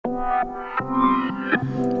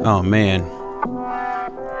Oh man.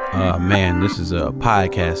 This is a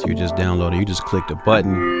podcast you just downloaded. You just clicked a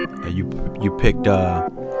button and you picked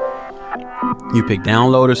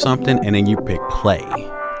download or something, and then you picked play.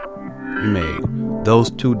 You made those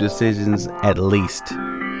two decisions at least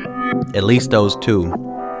those two.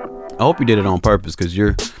 I hope you did it on purpose, because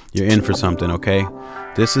you're in for something, okay?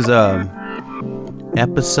 This is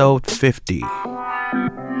episode 50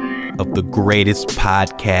 of the greatest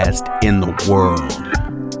podcast in the world,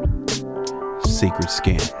 Secret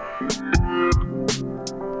Skin.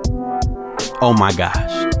 Oh my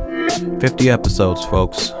gosh, 50 episodes,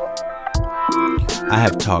 folks. I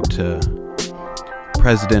have talked to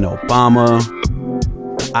President Obama,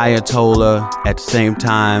 Ayatollah at the same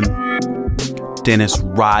time, Dennis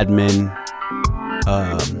Rodman,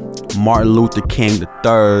 Martin Luther King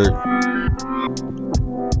III.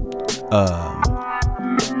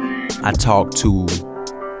 I talked to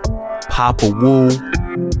Papa Wu.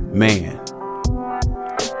 Man,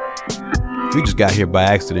 if you just got here by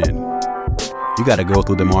accident, you got to go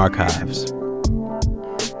through them archives.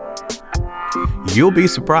 You'll be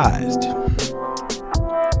surprised.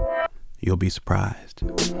 You'll be surprised.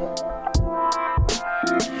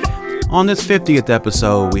 On this 50th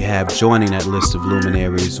episode, we have joining that list of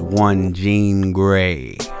luminaries one Jean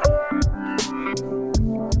Grae,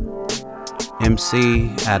 MC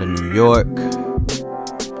out of New York.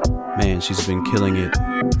 Man, she's been killing it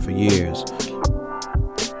for years.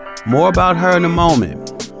 More about her in a moment.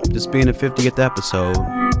 This being the 50th episode,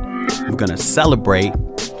 we're gonna celebrate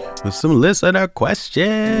with some listener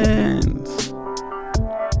questions.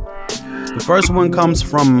 The first one comes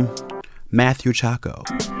from Matthew Chaco.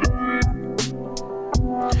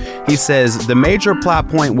 He says, the major plot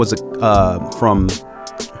point was from...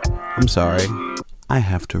 I'm sorry, I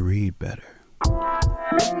have to read better.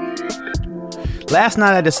 Last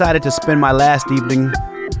night I decided to spend my last evening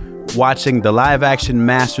watching the live-action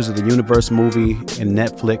Masters of the Universe movie in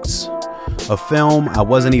Netflix, a film I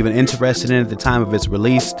wasn't even interested in at the time of its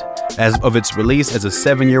release. As a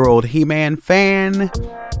 7-year-old He-Man fan,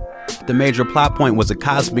 the major plot point was a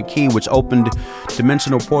cosmic key which opened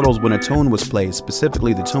dimensional portals when a tune was played.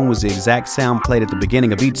 Specifically, the tune was the exact sound played at the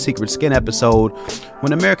beginning of each Secret Skin episode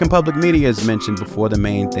when American Public Media is mentioned before the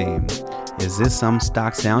main theme. Is this some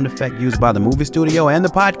stock sound effect used by the movie studio and the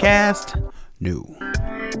podcast? No.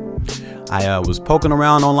 I was poking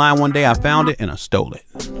around online one day, I found it, and I stole it.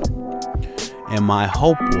 And my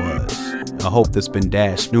hope was, a hope that's been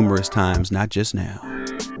dashed numerous times, not just now,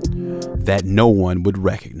 that no one would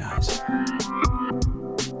recognize it.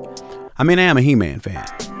 I mean, I am a He-Man fan,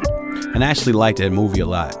 and I actually liked that movie a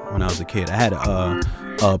lot when I was a kid. I had a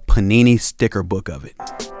Panini sticker book of it,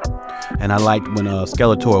 and I liked when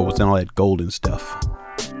Skeletor was in all that golden stuff.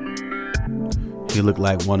 He looked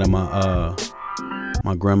like one of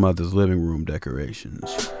my grandmother's living room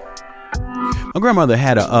decorations. My grandmother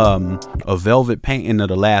had a velvet painting of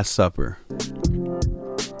the Last Supper,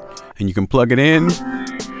 and you can plug it in,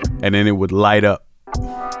 and then it would light up.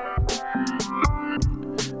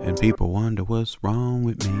 And people wonder what's wrong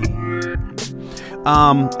with me.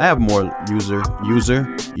 I have more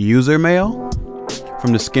user mail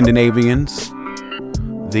from the Scandinavians,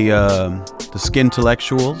 the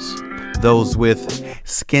skintellectuals, those with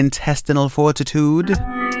skintestinal fortitude.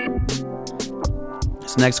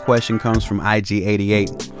 This next question comes from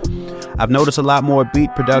IG88. I've noticed a lot more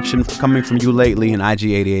beat production coming from you lately, and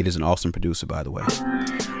IG88 is an awesome producer, by the way.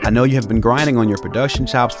 I know you have been grinding on your production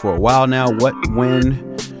chops for a while now.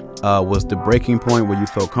 When was the breaking point where you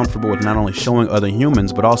felt comfortable with not only showing other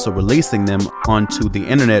humans, but also releasing them onto the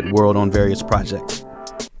internet world on various projects?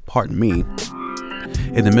 Pardon me.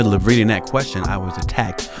 In the middle of reading that question, I was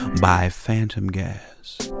attacked by phantom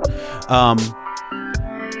gas.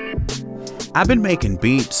 I've been making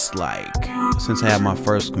beats since I had my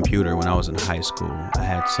first computer when I was in high school. I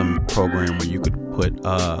had some program where you could put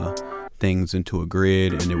things into a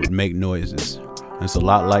grid and it would make noises. It's a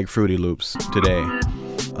lot like Fruity Loops today.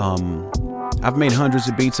 I've made hundreds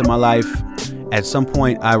of beats in my life. At some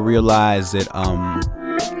point, I realized that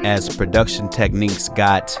as production techniques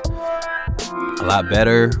got a lot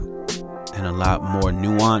better and a lot more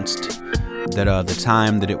nuanced, that the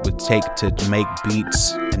time that it would take to make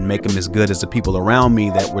beats and make them as good as the people around me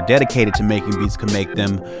that were dedicated to making beats could make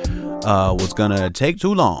them was gonna take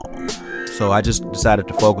too long. So I just decided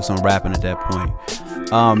to focus on rapping at that point.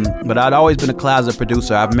 But I'd always been a closet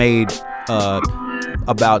producer. I've made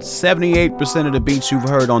about 78% of the beats you've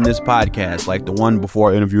heard on this podcast, like the one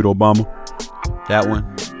before I interviewed Obama. That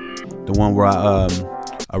one. The one where I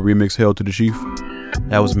remixed Hail to the Chief.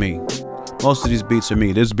 That was me. Most of these beats are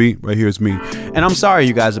me. This beat right here is me. And I'm sorry,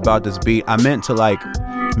 you guys, about this beat. I meant to like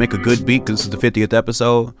make a good beat because this is the 50th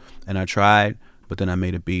episode, and I tried, but then I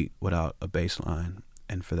made a beat without a bass line,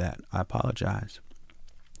 and for that, I apologize.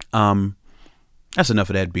 That's enough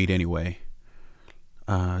of that beat anyway.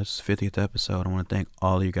 This is the 50th episode. I want to thank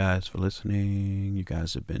all of you guys for listening. You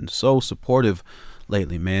guys have been so supportive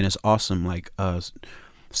lately, man. It's awesome. Like,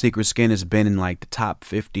 Secret Skin has been in like the top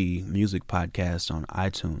 50 music podcasts on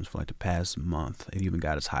iTunes for like the past month. It even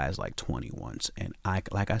got as high as like 20 once. And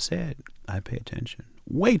like I said, I pay attention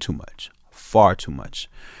way too much, far too much.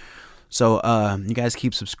 So you guys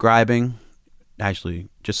keep subscribing. Actually,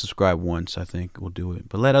 just subscribe once, I think will do it.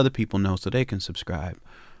 But let other people know so they can subscribe.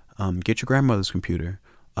 Get your grandmother's computer,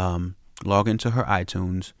 log into her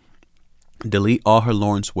iTunes, delete all her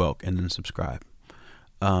Lawrence Welk, and then subscribe.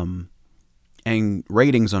 And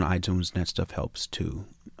ratings on iTunes and that stuff helps too.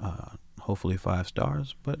 Hopefully 5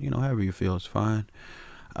 stars, but however you feel is fine.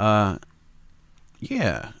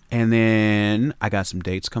 Yeah. And then I got some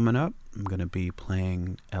dates coming up. I'm going to be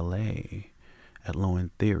playing LA at Low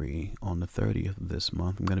End Theory on the 30th of this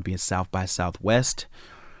month. I'm going to be at South by Southwest.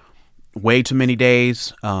 Way too many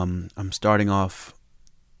days. I'm starting off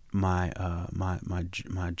my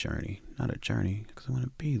journey. Not a journey because I'm going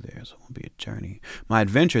to be there, so it won't be a journey. My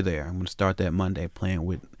adventure there. I'm going to start that Monday playing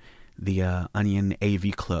with the Onion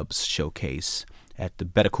AV Club's showcase at the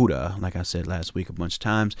Betacuda, like I said last week a bunch of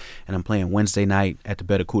times. And I'm playing Wednesday night at the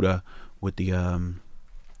Betacuda with the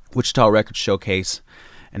Wichita Records showcase.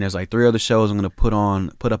 And there's like 3 other shows I'm going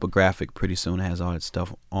to put up a graphic pretty soon. It has all that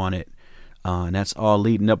stuff on it. And that's all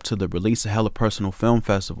leading up to the release of Hella Personal Film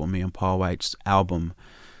Festival, me and Paul White's album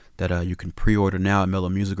that you can pre-order now at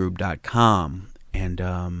mellowmusicgroup.com. And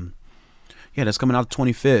yeah, that's coming out the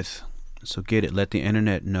 25th. So get it. Let the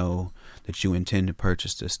internet know that you intend to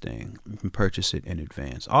purchase this thing. You can purchase it in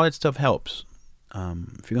advance. All that stuff helps.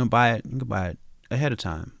 If you're going to buy it, you can buy it ahead of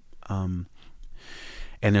time. And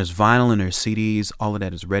there's vinyl and there's CDs. All of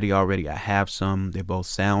that is ready already. I have some. They both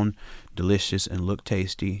sound delicious and look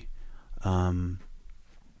tasty. And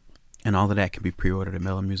all of that can be pre-ordered at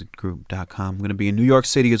mellowmusicgroup.com. I'm going to be in New York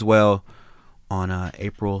City as well on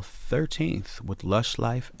April 13th with Lush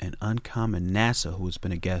Life and Uncommon NASA, who has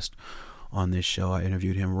been a guest on this show. I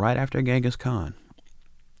interviewed him right after Genghis Khan.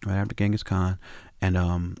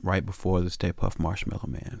 And right before the Stay Puft Marshmallow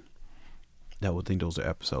Man. I would think those are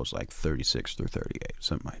episodes like 36 through 38,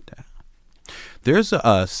 something like that. There's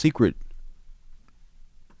a secret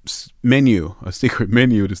menu to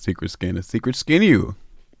Secret Skin, a secret skin you,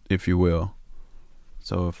 if you will.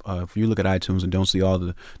 So if you look at iTunes and don't see all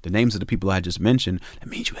the names of the people I just mentioned, that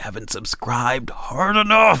means you haven't subscribed hard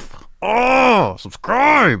enough. Oh,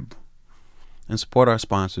 subscribe and support our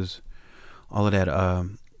sponsors. All of that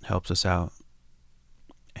helps us out.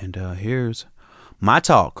 And here's my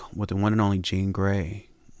talk with the one and only Jean Grae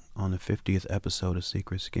on the 50th episode of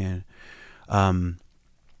Secret Skin.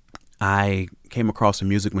 I came across some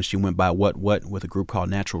music when she went by What with a group called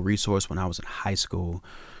Natural Resource when I was in high school.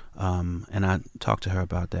 And I talked to her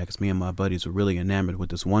about that because me and my buddies were really enamored with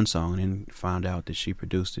this one song and then found out that she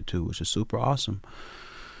produced it too, which is super awesome.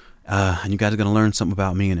 And you guys are going to learn something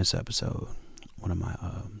about me in this episode. One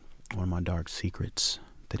of my dark secrets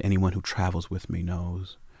that anyone who travels with me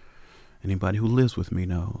knows. Anybody who lives with me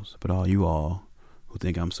knows. But all who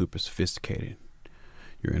think I'm super sophisticated,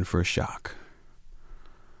 you're in for a shock.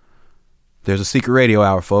 There's a secret radio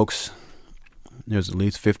hour, folks. There's at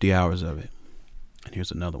least 50 hours of it. And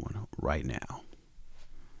here's another one right now.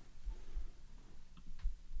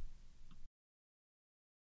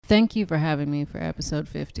 Thank you for having me for episode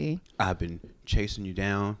 50. I've been chasing you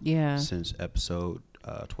down since episode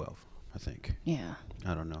 12, I think. Yeah.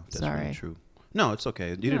 I don't know if that's really true. No, it's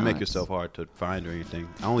okay. You didn't make yourself hard to find or anything.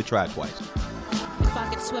 I only tried twice. If I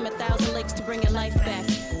could swim 1,000 lakes to bring your life back,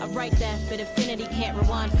 I write that, but infinity can't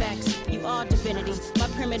rewind facts. You are divinity. My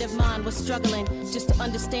primitive mind was struggling just to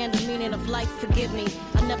understand the meaning of life. Forgive me.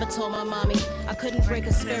 I never told my mommy I couldn't break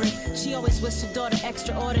her spirit. She always wished her daughter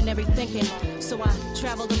extraordinary thinking. So I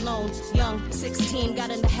traveled alone, young, 16, got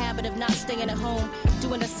in the habit of not staying at home,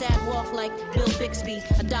 doing a sad walk like Bill Bixby,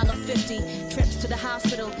 $1.50, trips to the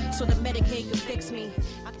hospital so the Medicaid could fix me.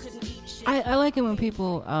 I couldn't eat shit. I like it when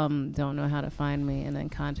people don't know how to find me and then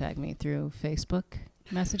contact me through Facebook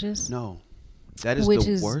messages. No, that is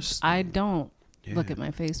the worst. I don't look at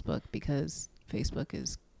my Facebook because Facebook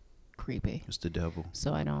is creepy. It's the devil.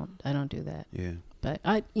 So I don't do that. Yeah. But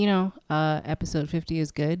episode 50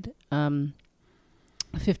 is good.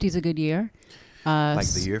 50 is a good year. Like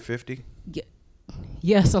the year 50?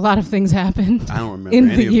 Yes, a lot of things happened. I don't remember in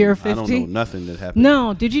any the of year them. 50. I don't know nothing that happened.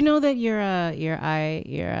 No, did you know that your iPhone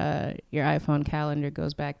calendar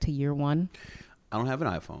goes back to year 1? I don't have an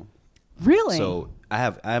iPhone. Really? So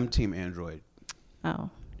I'm team Android. Oh.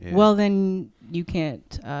 Yeah. Well, then you can't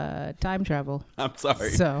time travel. I'm sorry.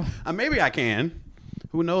 So maybe I can.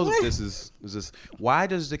 Who knows if this is why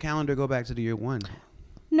does the calendar go back to the year 1?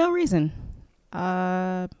 no reason.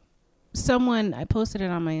 I posted it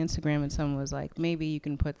on my Instagram and someone was like, maybe you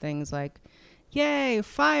can put things like, yay,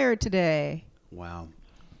 fire today. Wow.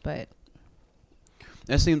 But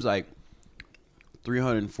That seems like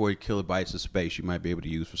 340 kilobytes of space you might be able to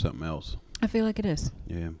use for something else. I feel like it is.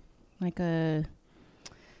 Yeah. Like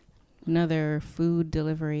another food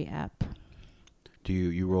delivery app. Do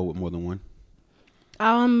you roll with more than one?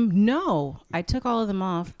 No. I took all of them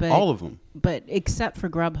off, but All of them. But except for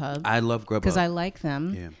Grubhub. I love Grubhub because I like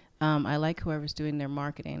them. Yeah. I like whoever's doing their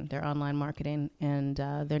marketing, their online marketing, and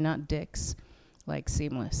they're not dicks like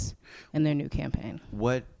Seamless and their new campaign.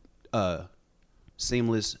 What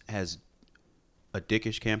Seamless has a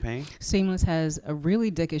dickish campaign? Seamless has a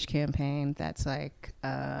really dickish campaign that's like,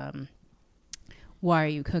 why are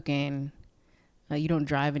you cooking? You don't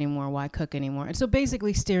drive anymore. Why cook anymore? And so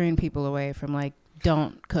basically steering people away from like,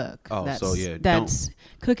 don't cook. Oh,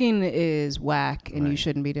 Cooking is whack, and Right. you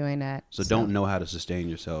shouldn't be doing that. So don't know how to sustain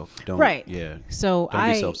yourself. Don't. Right. Yeah. So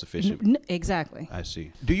Don't be self-sufficient. Exactly. I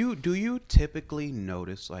see. Do you typically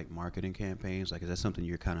notice like marketing campaigns? Like, is that something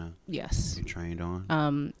you're kind of Yes. trained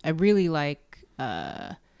on? I really like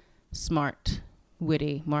smart,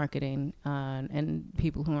 witty marketing, and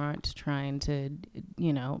people who aren't trying to,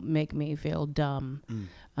 make me feel dumb.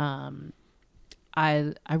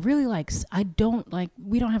 I really like,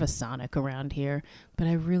 we don't have a Sonic around here, but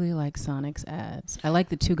I really like Sonic's ads. I like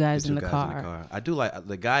the two guys, in the car. I do like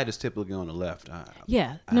the guy that's typically on the left. I'm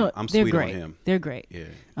they're sweet great. on him. They're great. Yeah,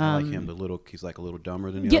 I like him. He's like a little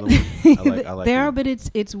dumber than the other one. I like they are, him. but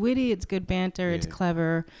it's witty, it's good banter, it's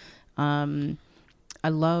clever. I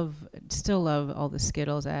still love all the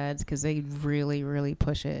Skittles ads because they really, really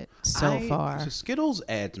push it so far. So Skittles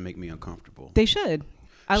ads make me uncomfortable. They should.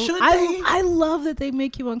 I love that they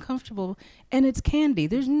make you uncomfortable, and it's candy.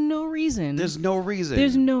 There's no reason. There's no reason.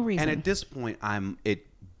 And at this point, it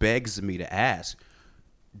begs me to ask,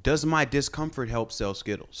 does my discomfort help sell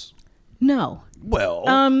Skittles? No.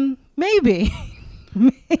 Well, maybe.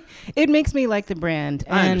 It makes me like the brand.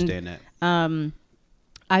 I understand that.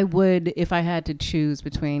 I would, if I had to choose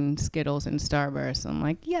between Skittles and Starburst, I'm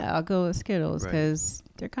like, yeah, I'll go with Skittles because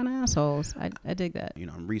they're kind of assholes. I dig that.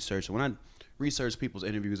 I'm researching. When I research people's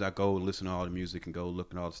interviews, I go and listen to all the music and go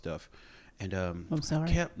look at all the stuff. And I'm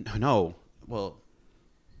sorry. Well,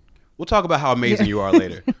 we'll talk about how amazing you are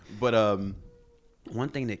later. But one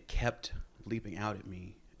thing that kept leaping out at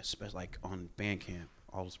me, especially like on Bandcamp,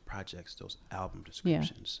 all those projects, those album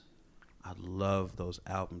descriptions. Yeah. I love those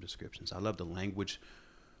album descriptions. I love the language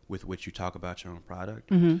with which you talk about your own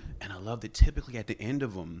product. Mm-hmm. And I love that typically at the end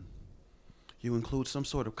of them, you include some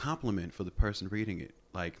sort of compliment for the person reading it.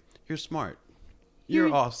 Like, you're smart.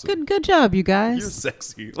 You're awesome. Good job, you guys. You're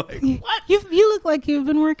sexy. Like, what? You look like you've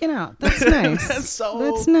been working out. That's nice.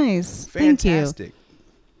 That's nice. Fantastic.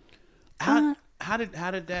 Thank you. How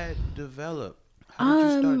did that develop? How did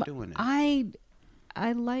you start doing it?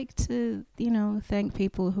 I like to, thank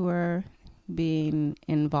people who are being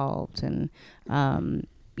involved, and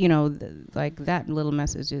like that little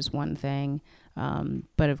message is one thing.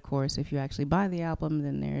 But of course, if you actually buy the album,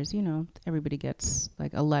 then there's, everybody gets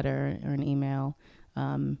like a letter or an email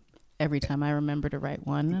every time I remember to write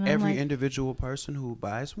one. And every individual person who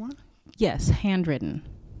buys one? Yes, handwritten.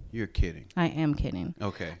 You're kidding. I am kidding.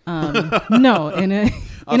 Okay. No, I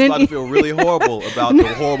was about to feel really horrible about the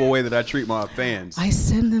horrible way that I treat my fans. I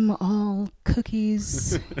send them all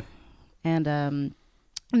cookies, and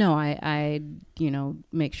no, I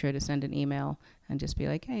make sure to send an email and just be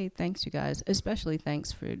like, hey, thanks you guys. Especially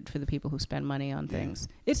thanks for the people who spend money on things.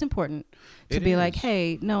 It's important to be like,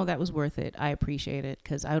 hey, no, that was worth it. I appreciate it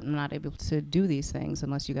because I'm not able to do these things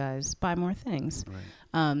unless you guys buy more things.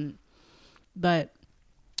 Right. But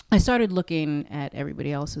I started looking at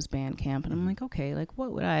everybody else's Bandcamp, and I'm like, okay, like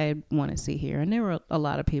what would I want to see here? And there were a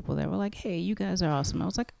lot of people that were like, hey, you guys are awesome. I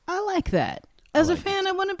was like, I like that. As a fan,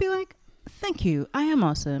 I want to be like, thank you. I am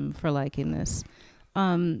awesome for liking this.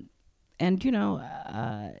 And,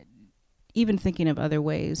 even thinking of other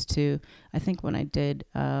ways to, I think when I did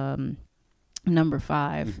number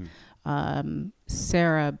 5,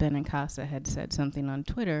 Sarah Benincasa had said something on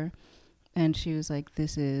Twitter, and she was like,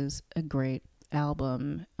 this is a great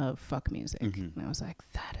album of fuck music. And I was like,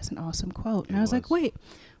 that is an awesome quote. And I was like, wait,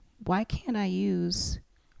 why can't I use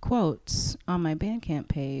quotes on my Bandcamp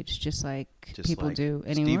page, just like people like do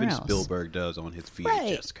anywhere else. Steven Spielberg does on his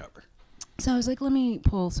VHS cover. So I was like, let me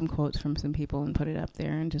pull some quotes from some people and put it up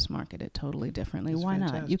there and just market it totally differently. Why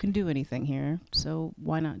not? You can do anything here, so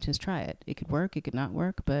why not just try it? It could work, it could not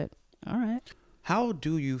work, but all right. How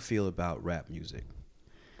do you feel about rap music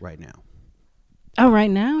right now? Oh, right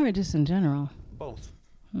now or just in general? Both.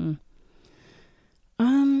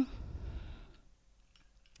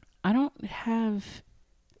 I don't have...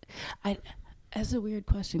 That's a weird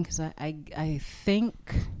question because I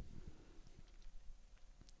think...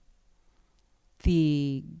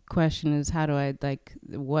 The question is, how do I like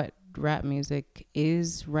what rap music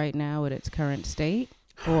is right now at its current state?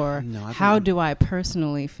 Or how do I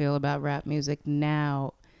personally feel about rap music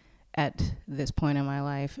now at this point in my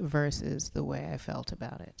life versus the way I felt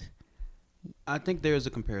about it? I think there's a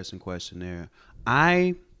comparison question there.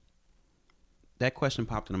 That question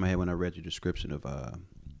popped into my head when I read your description of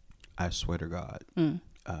I Swear to God.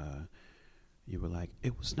 You were like,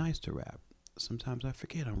 it was nice to rap. Sometimes I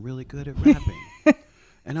forget I'm really good at rapping,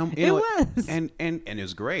 and and it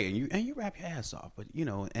was great, and you rap your ass off. But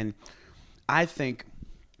and I think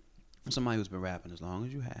somebody who's been rapping as long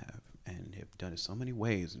as you have and have done it so many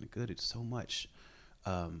ways and good at so much,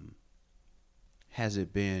 has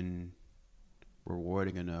it been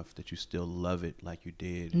rewarding enough that you still love it like you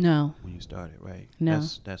did? No. When you started, right? No.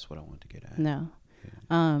 That's what I want to get at. No. Yeah.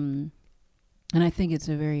 And I think it's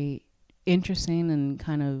a very interesting and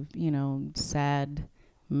kind of, sad,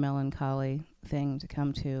 melancholy thing to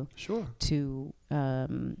come to. Sure.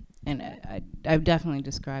 And I've definitely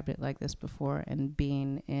described it like this before, and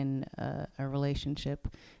being in a relationship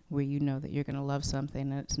where you know that you're going to love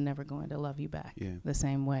something and it's never going to love you back the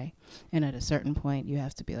same way. And at a certain point, you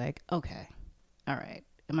have to be like, okay, all right,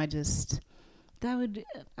 I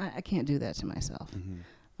can't do that to myself.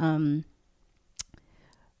 Mm-hmm.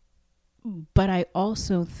 But I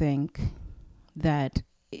also think that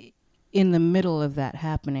in the middle of that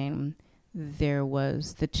happening, there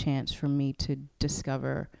was the chance for me to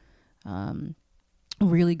discover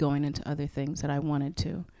really going into other things that I wanted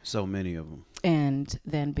to. So many of them. And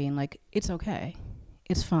then being like, it's okay.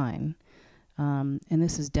 It's fine. And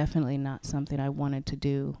this is definitely not something I wanted to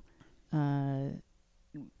do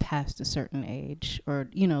past a certain age, or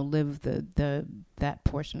live that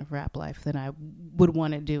portion of rap life that I would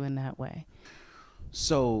want to do in that way.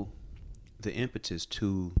 So the impetus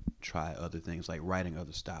to try other things, like writing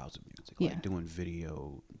other styles of music, like doing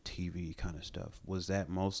video, TV kind of stuff, was that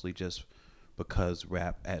mostly just because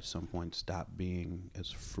rap at some point stopped being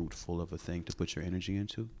as fruitful of a thing to put your energy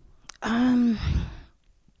into? I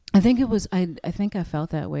think it was, I think I felt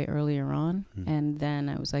that way earlier on. And then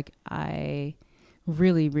I was like, I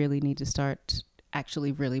really, really need to start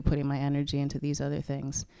actually really putting my energy into these other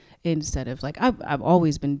things instead of like, I've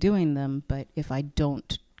always been doing them, but if I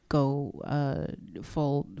don't go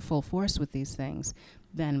full force with these things,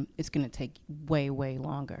 then it's going to take way, way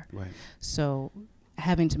longer. Right. So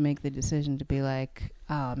having to make the decision to be like,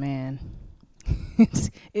 oh man,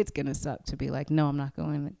 it's going to suck to be like, no, I'm not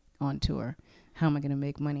going on tour. How am I going to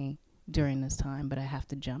make money during this time? But I have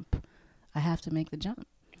to jump. I have to make the jump.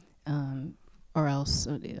 Or else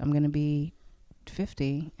I'm going to be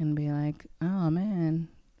 50 and be like, oh man,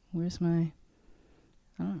 where's my...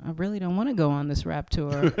 I really don't want to go on this rap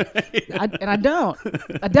tour. I don't.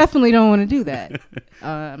 I definitely don't want to do that.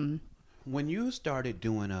 When you started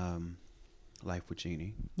doing Life with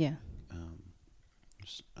Jeannie,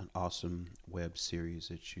 it's an awesome web series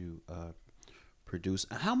that you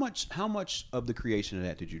produced. How much of the creation of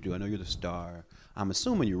that did you do? I know you're the star. I'm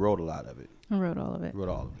assuming you wrote a lot of it. I wrote all of it. Yeah.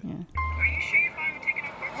 Are you sure you're fine with taking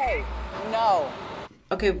up work? Hey, no.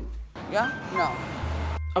 Okay. Yeah? No.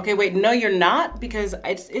 Okay, wait, no, you're not? Because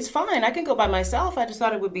it's fine. I can go by myself. I just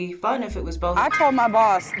thought it would be fun if it was both. I told my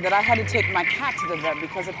boss that I had to take my cat to the vet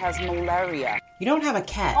because it has malaria. You don't have a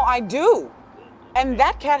cat. Oh, I do. And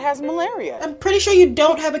that cat has malaria. I'm pretty sure you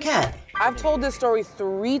don't have a cat. I've told this story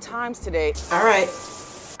 3 times today. All right.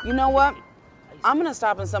 You know what? I'm going to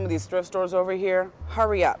stop in some of these thrift stores over here.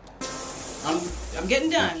 Hurry up. I'm getting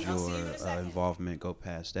done. Did your involvement go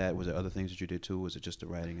past that? Was there other things that you did too? Was it just the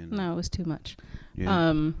writing? No, it was too much.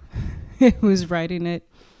 Yeah. It was writing it.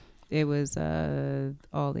 It was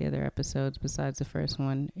all the other episodes besides the first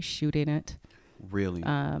one. Shooting it. Really?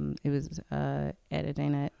 It was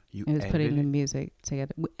editing it. You it was putting edited? the music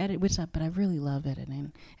together. But I really love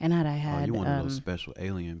editing. And that I had. Oh, you one of those special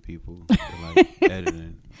alien people that like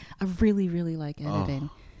editing. I really, really like editing.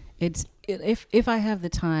 If I have the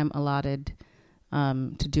time allotted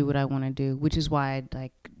to do what I want to do, which is why I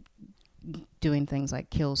like doing things like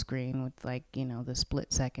kill screen with like the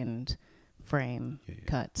split second frame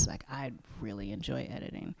cuts. Like, I really enjoy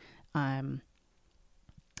editing. I'm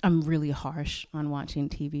really harsh on watching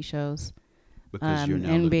TV shows. Because you're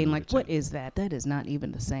now and being living like, with what it. Is that? That is not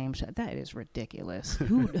even the same show. That is ridiculous.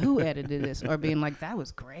 Who edited this? Or being like, that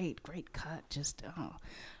was great cut. Just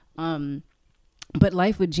But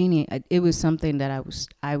Life with Jeannie, it was something that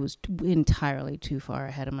I was entirely too far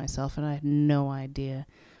ahead of myself, and I had no idea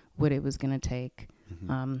what it was going to take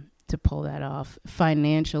to pull that off.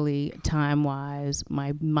 Financially, time wise,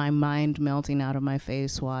 my mind melting out of my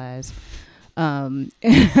face wise. I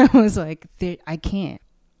was like, I can't.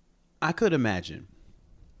 I could imagine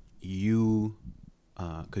you,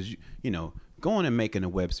 because you know, going and making a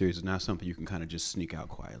web series is not something you can kind of just sneak out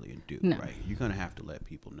quietly and do, right? You're gonna have to let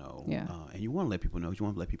people know, and you want to let people know. You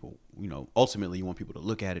want to let people, you know, ultimately you want people to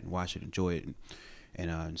look at it and watch it, enjoy it, and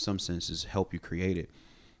in some senses help you create it.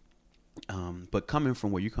 But coming from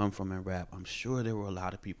where you come from in rap, I'm sure there were a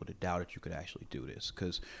lot of people that doubted you could actually do this,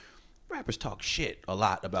 because rappers talk shit a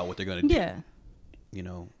lot about what they're gonna do. Yeah. You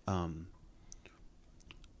know,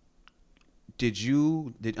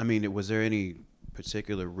 was there any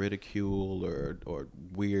particular ridicule or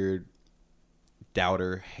weird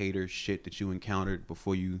doubter, hater shit that you encountered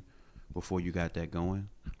before you got that going?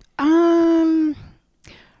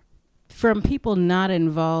 From people not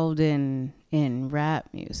involved in rap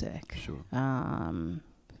music. Sure.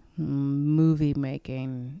 Movie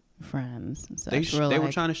making friends and stuff. They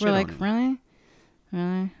were trying to shit on it. Really?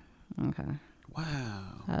 Okay.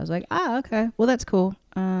 Wow. I was like, okay. Well, that's cool.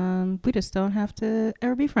 We just don't have to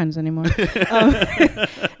ever be friends anymore.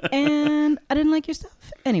 And I didn't like your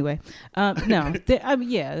stuff. Anyway, no.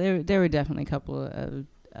 There were definitely a couple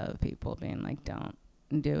of people being like, don't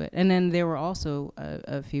do it. And then there were also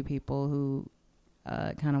a few people who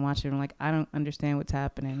kind of watched it and were like, I don't understand what's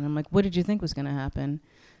happening. And I'm like, what did you think was going to happen?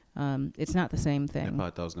 It's not the same thing. I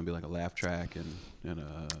thought that was gonna be like a laugh track and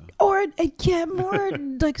or more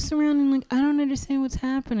like surrounding like, I don't understand what's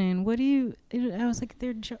happening. What do you? I was like,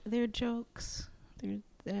 they're jokes.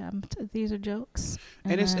 These are jokes.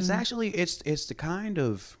 And it's actually it's the kind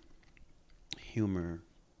of humor,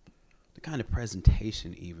 the kind of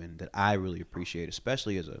presentation even that I really appreciate,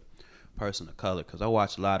 especially as a person of color, because I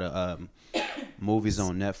watch a lot of movies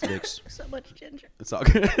on Netflix. So much ginger. It's all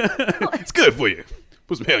good. It's good for you.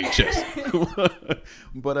 Put some hair on your chest.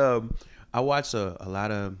 But I watch a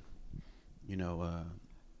lot of,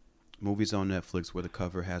 movies on Netflix where the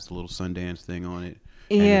cover has the little Sundance thing on it.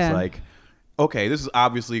 Yeah. And it's like, okay, this is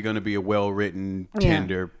obviously going to be a well-written,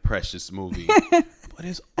 tender, precious movie. But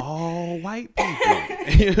it's all white people.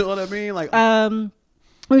 You know what I mean? Like,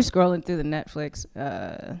 we were scrolling through the Netflix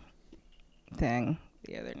thing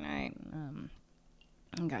the other night.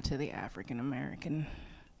 And got to the African American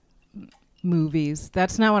movies.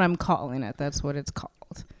 That's not what I'm calling it. That's what it's called.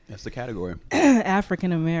 That's the category.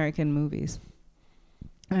 African American movies.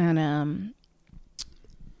 And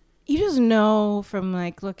you just know from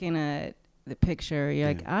like looking at the picture, you're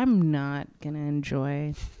like, I'm not gonna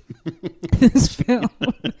enjoy this film.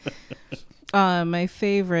 My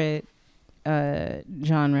favorite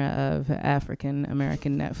genre of African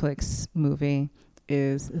American Netflix movie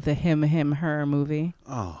is the him, her movie.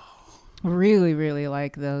 Oh. Really, really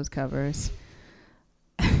like those covers.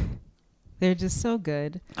 They're just so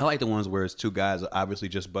good. I like the ones where it's two guys that obviously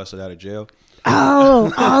just busted out of jail.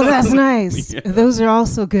 Oh, that's nice. Yeah. Those are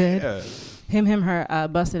also good. Yeah. Him, her,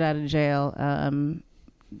 busted out of jail.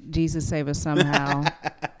 Jesus Save Us Somehow.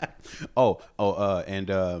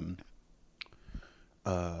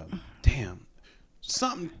 Damn.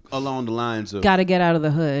 Something along the lines of Gotta Get Out of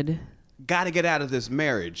the Hood. Gotta Get Out of This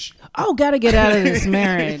Marriage. Oh, Gotta Get Out of This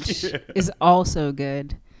Marriage is also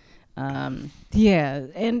good. But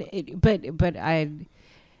I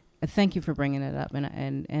thank you for bringing it up,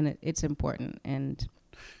 and it's important. And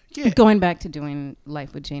going back to doing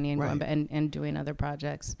Life with Jeannie and doing other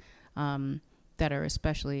projects that are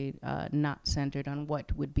especially not centered on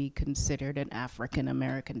what would be considered an African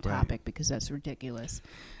American topic, because that's ridiculous.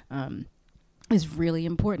 Is really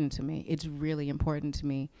important to me. It's really important to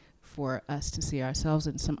me for us to see ourselves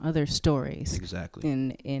in some other stories. Exactly.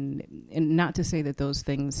 And not to say that those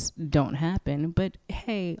things don't happen, but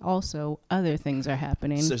hey, also other things are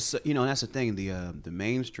happening. So that's the thing. The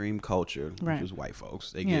mainstream culture, which is white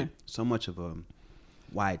folks, they get so much of a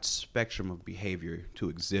wide spectrum of behavior to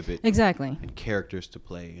exhibit. Exactly. And characters to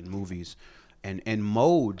play in movies, and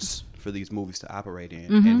modes for these movies to operate in.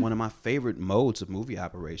 Mm-hmm. And one of my favorite modes of movie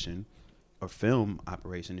operation or film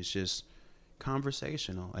operation is just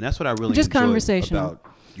conversational, and that's what I really Just enjoyed conversational. about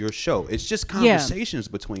your show. It's just conversations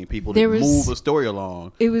between people that There was- move a story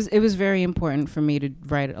along. It was very important for me to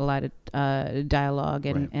write a lot of dialogue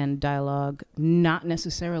Right. and dialogue, not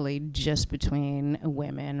necessarily just between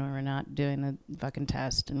women, or we're not doing the fucking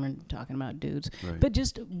test and we're talking about dudes, Right. but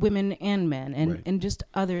just women and men, and, Right. and just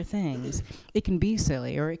other things. It can be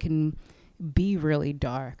silly, or it can be really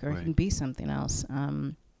dark, or Right. it can be something else.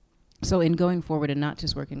 So in going forward, and not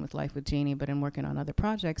just working with Life with Jeannie, but in working on other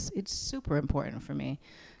projects, it's super important for me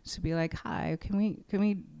to be like, hi, can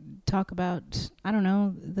we talk about, I don't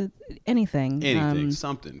know, anything.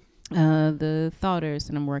 Something. The Thoughters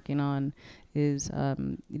that I'm working on is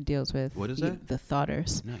it deals with What is that? The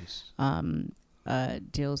Thoughters. Nice.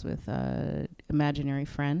 Deals with imaginary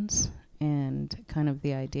friends, and kind of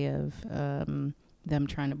the idea of them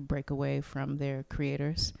trying to break away from their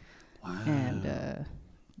creators. Wow. And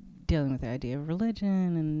dealing with the idea of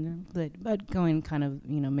religion, but going kind of,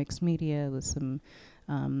 mixed media with some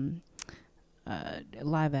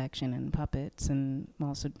live action and puppets, and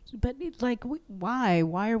also, but it's like, why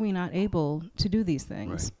are we not able to do these things?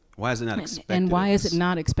 Right. Why is it not expected? And why is it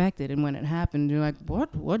not expected? And when it happened, you're like,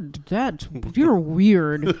 what did that? You're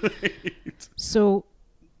weird. So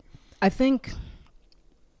I think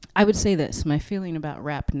I would say this, my feeling about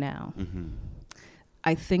rap now, Mm-hmm.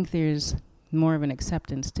 I think there's more of an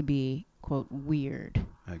acceptance to be, quote, weird.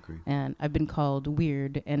 I agree. And I've been called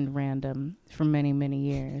weird and random for many, many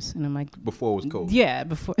years. And I'm like, Before it was cool. yeah,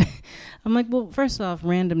 before. I'm like, well, first off,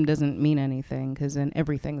 random doesn't mean anything, because then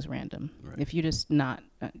everything's random. Right. If you're just not,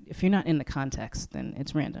 if you're not in the context, then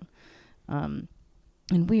it's random. And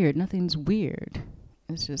weird, nothing's weird.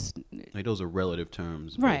 It's just, Like, those are relative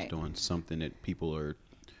terms Right. based on something that people are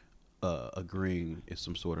agreeing is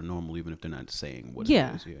some sort of normal, even if they're not saying what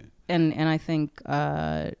Yeah. it is. Yeah. and I think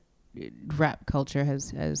rap culture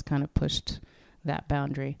has kind of pushed that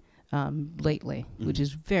boundary lately, which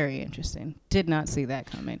is very interesting. Did not see that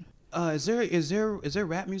coming. Is there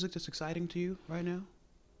rap music that's exciting to you right now?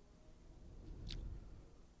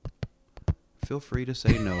 Feel free to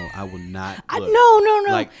say no. I will not. Look, No.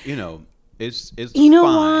 Like, it's You know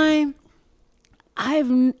fine. why?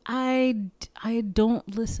 I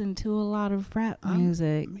don't listen to a lot of rap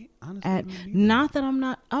music. Honestly, me neither. Not that I'm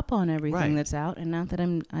not up on everything Right. that's out, and not that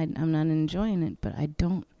I'm not enjoying it, but I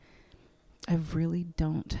really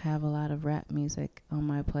don't have a lot of rap music on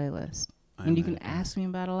my playlist. And you can ask me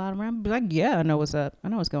about a lot of rap, be like, yeah, I know what's up, I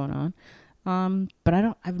know what's going on.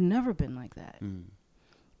 But I've never been like that.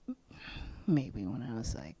 Maybe when I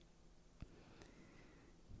was like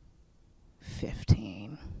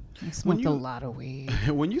 15. I smoked a lot of weed.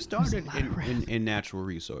 When you started lot of rap. in Natural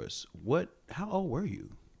Resource, how old were you?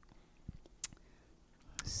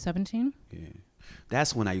 17? Yeah.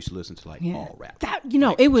 That's when I used to listen to all rap. That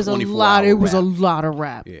Like it was a 24 lot. hour It was a rap. lot of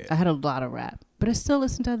rap. Yeah. I had a lot of rap, but I still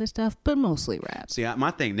listened to other stuff, but mostly rap. See,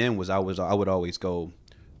 my thing then was I would always go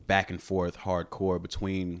back and forth hardcore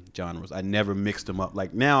between genres. I never mixed them up.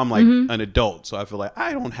 Like, now I'm like an adult, so I feel like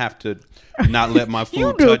I don't have to not let my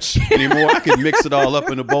food touch anymore. I can mix it all up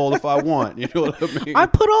in a bowl if I want. You know what I mean? I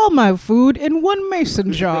put all my food in one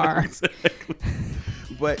mason jar, Exactly.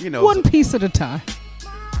 But one piece at a time.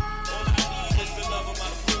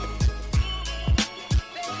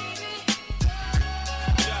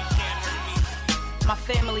 My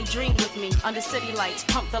family dreamed with me under city lights.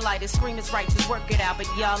 Pump the light and scream it's right, just work it out, but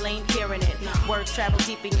y'all ain't hearing it. Words travel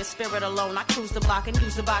deep in your spirit alone. I cruise the block and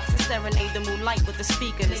use the box and serenade the moonlight with the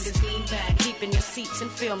speakers. Niggas lean back, deep in your seats and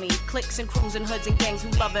feel me. Cliques and crews and hoods and gangs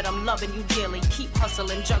who love it, I'm loving you dearly. Keep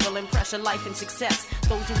hustling, juggling, pressure, life and success.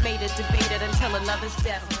 Those who made it debated until another's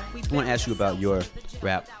death. I want to ask you about your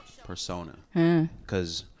rap persona,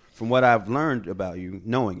 because from what I've learned about you,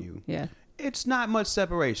 knowing you, Yeah, it's not much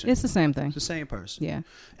separation. it's the same thing. It's the same person. Yeah.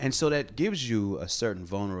 And so that gives you a certain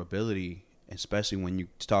vulnerability, especially when you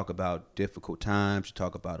talk about difficult times, you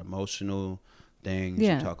talk about emotional things,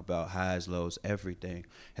 Yeah. you talk about highs, lows, everything.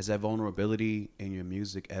 Has that vulnerability in your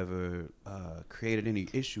music ever created any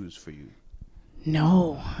issues for you?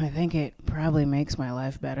 No, I think it probably makes my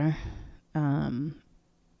life better.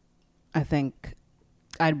 I think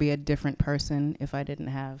I'd be a different person if I didn't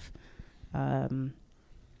have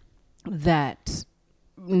that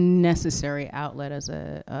necessary outlet as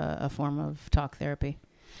a form of talk therapy.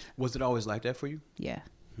 Was it always like that for you? Yeah.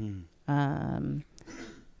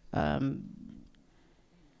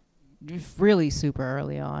 Really super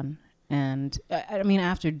early on. And I mean,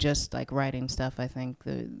 after just like writing stuff, I think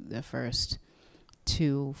the first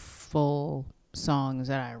 2 full songs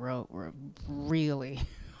that I wrote were really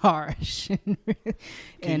harsh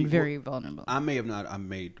and very vulnerable. I may have not.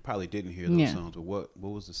 Probably didn't hear those songs. But what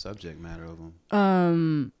was the subject matter of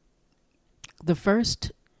them? The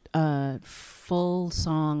first full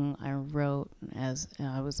song I wrote as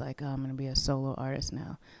I was like, I'm going to be a solo artist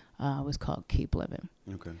now. Was called "Keep Living."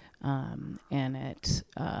 Okay. And it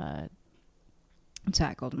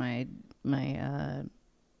tackled my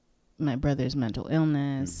brother's mental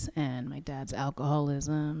illness and my dad's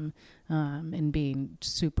alcoholism, and being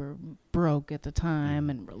super broke at the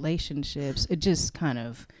time, and relationships. It just kind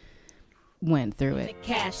of went through it.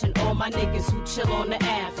 Cash and all my niggas who chill on the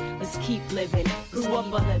Ave. Let's keep living. Grew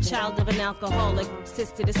up a child of an alcoholic,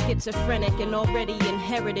 sister to schizophrenic, and already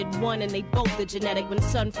inherited one, and they both are genetic. When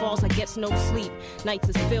sun falls, I gets no sleep. Nights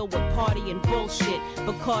is filled with party and bullshit.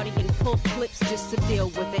 Bacardi and pull clips just to deal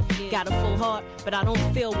with it. Got a full heart, but I don't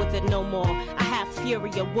feel with it no more. I have fury,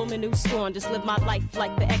 a woman who's scorned. Just live my life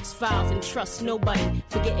like the X-Files and trust nobody.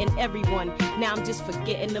 Forgetting everyone. Now I'm just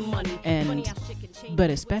forgetting the money. But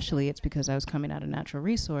especially it's because I was coming out of natural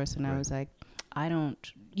resource, and I was like, I don't,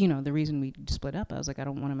 the reason we split up, I was like, I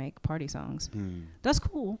don't want to make party songs. That's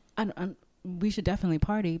cool. We should definitely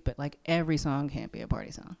party, but like every song can't be a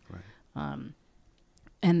party song. Right.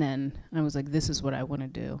 And then I was like, this is what I want to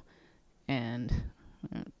do. And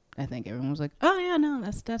I think everyone was like, oh yeah, no,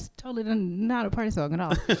 that's totally not a party song at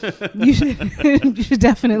all. you should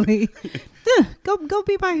definitely go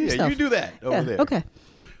be by yourself. Yeah, you do that over there. Okay.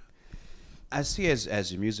 I see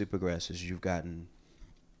as your music progresses, you've gotten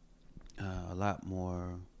a lot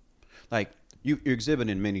more, like you're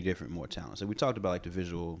exhibiting many different more talents. And we talked about like the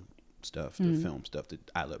visual stuff, the film stuff that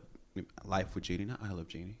I love, Life with Jeannie, not I Love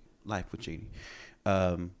Jeannie, Life with Jeannie.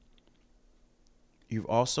 You've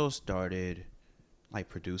also started like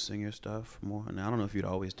producing your stuff more. And I don't know if you'd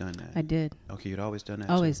always done that. I did. Okay, you'd always done that.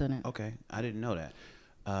 Always done it. Okay, I didn't know that.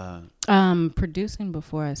 Producing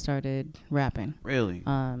before I started rapping. Really?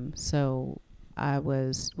 So I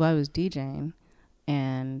was DJing,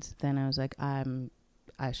 and then I was like, I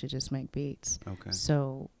should just make beats. Okay.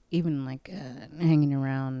 So even like hanging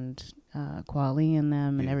around Kweli and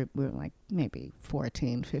them, and we were like maybe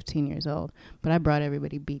 14, 15 years old, but I brought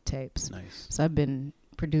everybody beat tapes. Nice. So I've been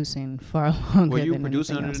producing far longer. Were you than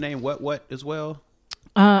producing under else. the name what as well?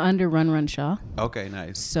 Under Run Shaw. Okay,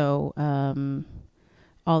 nice. So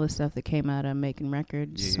all the stuff that came out of making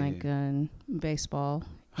records, baseball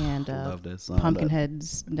and love that song.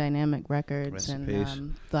 Pumpkinhead's Dynamic Records, Recipes.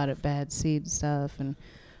 and Thought It Bad Seed stuff, and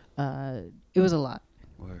it was a lot.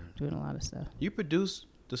 Word. Doing a lot of stuff. You produced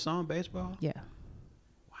the song Baseball? Yeah.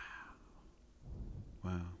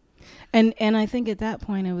 Wow. And I think at that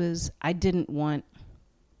point I didn't want,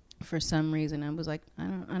 for some reason I was like, I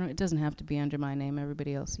don't it doesn't have to be under my name.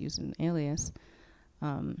 Everybody else used an alias.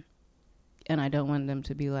 And I don't want them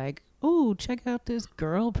to be like, oh, check out this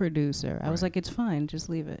girl producer. I was like, it's fine, just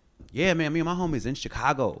leave it. Yeah, man. Me and my homies in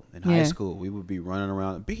Chicago in high school, we would be running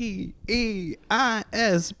around BEISBOL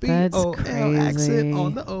accent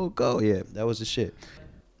on the O go. Yeah, that was the shit.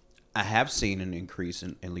 I have seen an increase,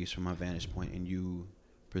 at least from my vantage point, in you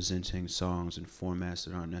presenting songs in formats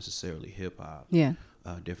that aren't necessarily hip hop. Yeah.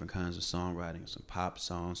 Different kinds of songwriting, some pop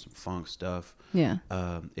songs, some funk stuff. Yeah.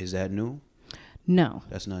 Is that new? No.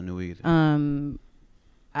 That's not new either.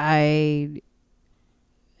 I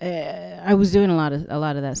was doing a lot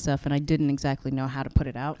of that stuff, and I didn't exactly know how to put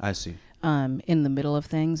it out. I see. In the middle of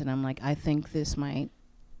things, and I'm like, I think this might.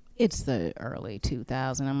 It's the early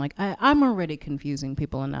 2000s. I'm like, I'm already confusing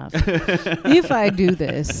people enough. If I do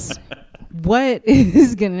this, what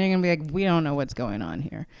is they're gonna be like? We don't know what's going on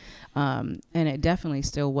here, and it definitely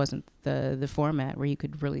still wasn't the format where you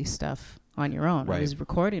could release stuff on your own. Right. I was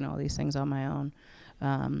recording all these things on my own,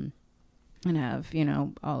 and have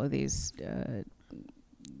all of these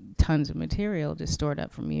tons of material just stored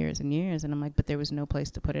up from years and years. And I'm like, but there was no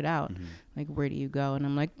place to put it out. Mm-hmm. Like, where do you go? And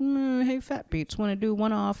I'm like, hey, Fat Beats, want to do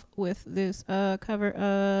one off with this cover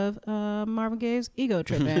of Marvin Gaye's Ego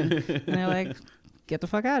Trippin'? And they're like, get the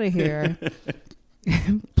fuck out of here.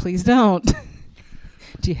 Please don't.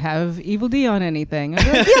 Do you have Evil D on anything? I'm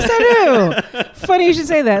like, yes, I do. Funny you should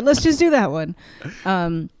say that. Let's just do that one.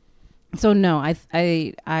 So no, I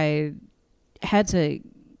had to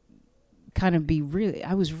kind of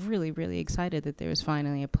I was really, really excited that there was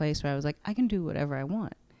finally a place where I was like, I can do whatever I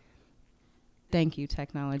want. Thank you,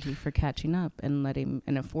 technology, for catching up and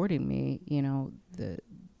affording me,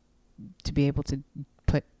 to be able to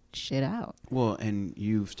put shit out. Well, and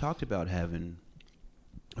you've talked about having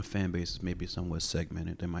a fan base that's maybe somewhat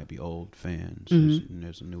segmented. There might be old fans, and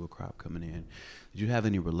there's a newer crop coming in. Did you have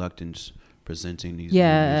any reluctance presenting these?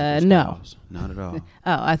 Yeah, musical no. styles? Not at all. Oh,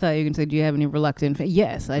 I thought you were going to say, do you have any reluctant fans?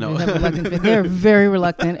 Yes, I No. do have reluctant fans. They're very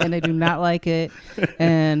reluctant, and they do not like it,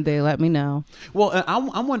 and they let me know. Well,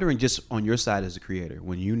 I'm wondering, just on your side as a creator,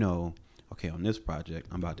 when you know, okay, on this project,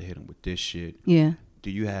 I'm about to hit them with this shit. Yeah.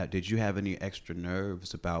 Did you have any extra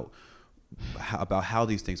nerves about how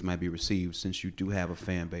these things might be received, since you do have a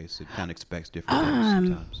fan base that kind of expects different things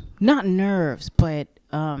sometimes? Not nerves, but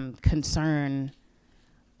concern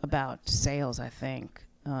about sales, I think.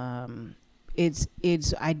 I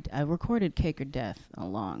recorded Cake or Death a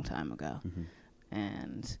long time ago,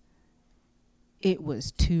 and it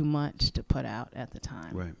was too much to put out at the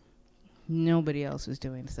time. Right. Nobody else was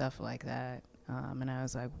doing stuff like that. And I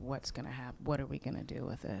was like, what's going to happen? What are we going to do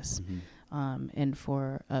with this? And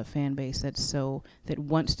for a fan base that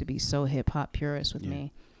wants to be so hip hop purist with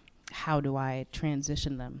me, how do I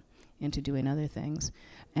transition them into doing other things?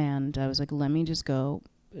 And I was like, let me just go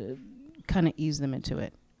kind of ease them into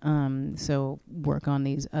it. So work on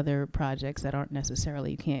these other projects that aren't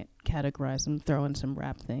necessarily, you can't categorize them, throw in some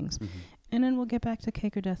rap things. And then we'll get back to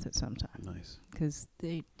Cake or Death at some time. Nice. Because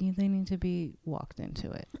they need to be walked into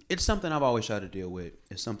it. It's something I've always tried to deal with.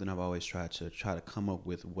 It's something I've always tried to come up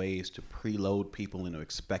with ways to preload people into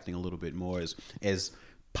expecting a little bit more. As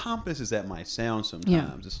pompous as that might sound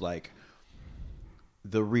sometimes, it's like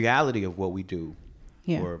the reality of what we do,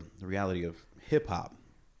 or the reality of hip hop,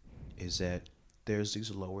 is that there's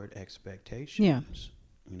these lowered expectations.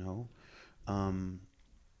 You know,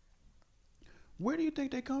 where do you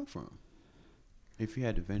think they come from? If you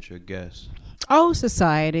had to venture a guess. Oh,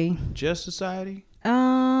 society. Just society?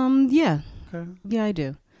 Yeah. Okay. Yeah, I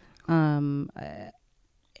do. And,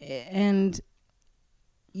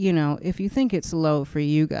 you know, if you think it's low for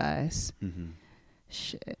you guys,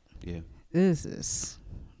 shit. Yeah. This is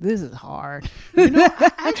hard. You know,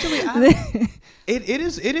 it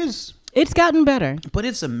is. It's gotten better. But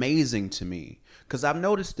it's amazing to me, because I've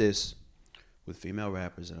noticed this with female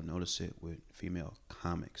rappers, and I've noticed it with female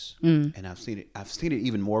comics, and I've seen it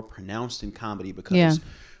even more pronounced in comedy, because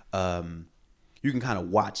you can kind of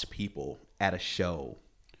watch people at a show.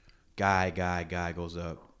 Guy goes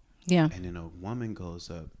up, and then a woman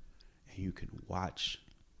goes up, and you can watch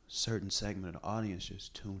a certain segment of the audience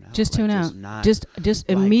just tune out. Just tune out. Just like,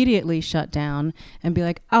 immediately shut down and be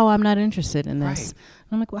like, "Oh, I'm not interested in this." Right.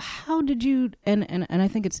 And I'm like, "Well, how did you?" And I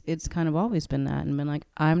think it's kind of always been that, and been like,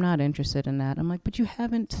 "I'm not interested in that." I'm like, "But you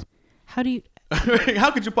haven't. How do you?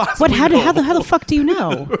 How could you possibly? How the fuck do you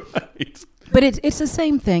know?" Right. But it's the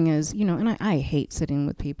same thing as, you know, and I hate sitting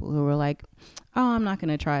with people who are like, "Oh, I'm not going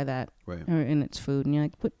to try that," Right. And it's food, and you're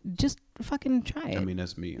like, "But just fucking try it." I mean,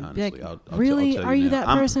 that's me, honestly. Like, I'll really? tell Are you now.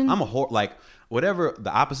 that person? I'm like, whatever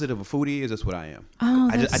the opposite of a foodie is, that's what I am. Oh,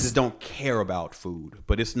 I just don't care about food,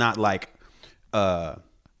 but it's not like,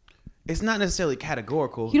 it's not necessarily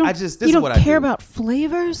categorical. You don't, this you is don't what I do. care about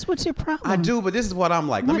flavors? What's your problem? I do, but this is what I'm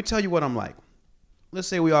like. Let me tell you what I'm like. Let's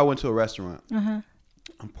say we all went to a restaurant.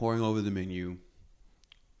 I'm pouring over the menu.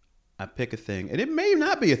 I pick a thing, and it may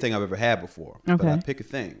not be a thing I've ever had before, but I pick a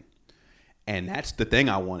thing, and that's the thing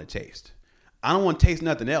I want to taste. I don't want to taste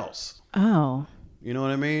nothing else. Oh. You know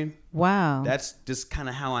what I mean? Wow. That's just kind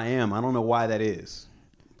of how I am. I don't know why that is,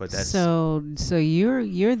 but that's so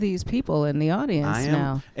you're these people in the audience I am,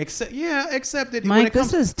 now. except that Mike, when it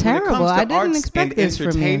comes, this is terrible. I didn't expect this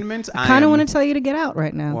from you. I kind of want to tell you to get out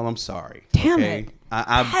right now. Well, I'm sorry. Damn it.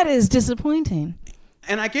 That is disappointing.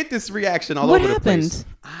 And I get this reaction all what over happened? the place.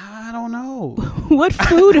 I don't know. What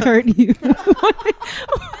food hurt you?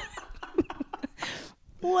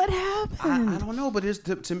 What happened? I don't know, but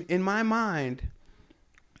it's in my mind,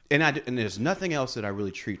 and there's nothing else that I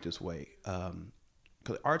really treat this way.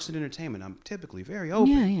 Because arts and entertainment, I'm typically very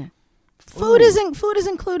open. Yeah. Food is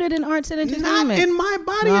included in arts and entertainment. Not in my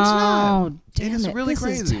body. It's not. Oh, damn it's it! really This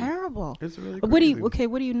crazy. is terrible. It's really crazy.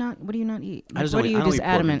 What do you not eat? I just what don't, are you I don't just eat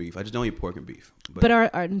pork adamant? and beef. I just don't eat pork and beef. But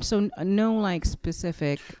are so no like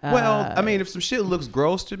specific. Well, I mean, if some shit looks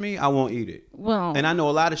gross to me, I won't eat it. Well, and I know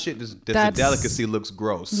a lot of shit that's a delicacy looks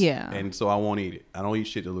gross. Yeah. And so I won't eat it. I don't eat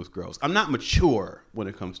shit that looks gross. I'm not mature when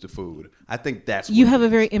it comes to food. I think that's you what have it a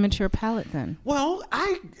is. very immature palate then. Well,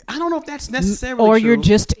 I don't know if that's necessarily or true. you're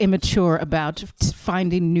just immature about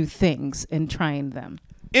finding new things and trying them.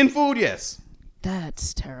 In food, yes.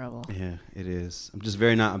 That's terrible. Yeah, it is.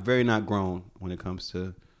 I'm very not grown when it comes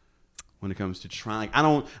to trying. I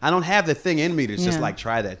don't have the thing in me to just like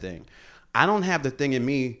try that thing. I don't have the thing in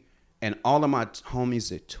me, and all of my homies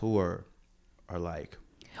that tour are like,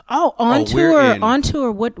 Oh, on we're in. tour. On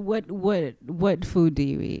tour. What food do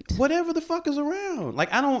you eat? Whatever the fuck is around.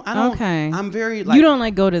 Like I don't. Okay. I'm very like. You don't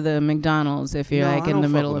like go to the McDonald's if you're No, like I in don't the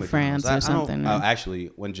fuck middle with of France McDonald's. or I don't- something. actually,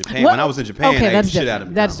 when Japan, Well, when I was in Japan, okay, I ate that's the shit out different.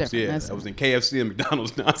 of That's McDonald's. different. Yeah, That's I was in KFC and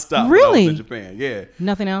McDonald's nonstop. Really? When I was in Japan. Yeah.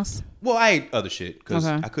 Nothing else. Well, I ate other shit because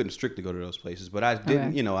Okay. I couldn't strictly go to those places, but I didn't.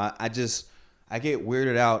 Okay. You know, I get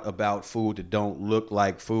weirded out about food that don't look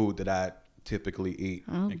like food that I typically eat.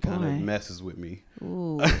 Oh, it kind of boy. messes with me.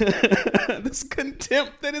 Ooh. This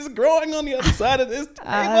contempt that is growing on the other side of this table.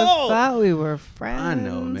 I thought we were friends. I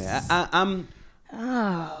know, man. I'm.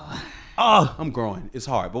 Oh. Oh, I'm growing. It's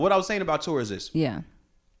hard. But what I was saying about tour is this. Yeah.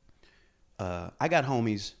 I got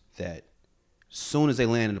homies that soon as they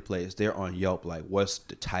land in the place, they're on Yelp like, what's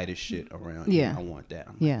the tightest shit around here? Yeah. I want that.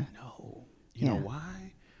 I'm Yeah. like, no. You know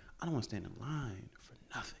why? I don't want to stand in line for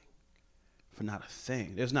nothing. For not a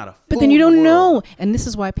thing. There's not a But fool then you in the don't world. know. And this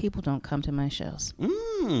is why people don't come to my shows.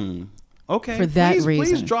 Okay. For that Please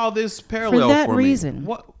reason. draw this parallel For that me. reason.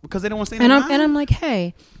 What? Because they don't want to stand And in I'm line? and I'm like,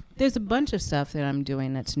 hey, there's a bunch of stuff that I'm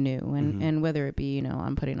doing that's new, and Mm-hmm. and whether it be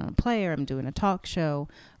I'm putting on a play or I'm doing a talk show,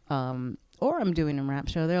 or I'm doing a rap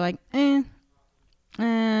show, they're like, I'm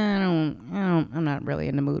not really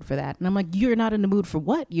in the mood for that. And I'm like, you're not in the mood for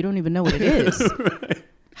what? You don't even know what it is. Right.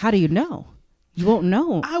 How do you know? You won't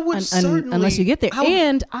know. I would certainly- unless you get there. I would-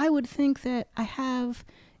 And I would think that I have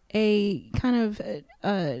a kind of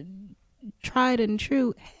tried and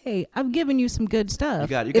true. Hey, I've given you some good stuff.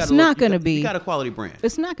 It's not going to be. You got a quality brand.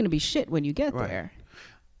 It's not going to be shit when you get Right. there.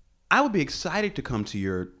 I would be excited to come to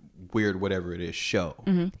your weird whatever it is show.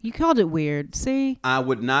 You called it weird. See? I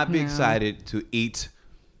would not be No. excited to eat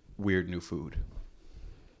weird new food.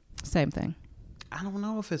 Same thing. I don't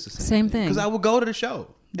know if it's the same, Same thing. because I would go to the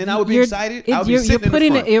show and I would be You're- excited. it- I would be you're sitting in the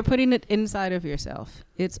putting front. it. You're putting it inside of yourself.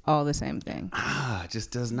 It's all the same thing. It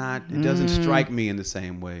just does not. It doesn't strike me in the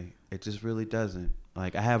same way. It just really doesn't.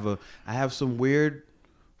 Like I have some weird.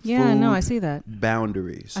 Yeah, no, food I see that.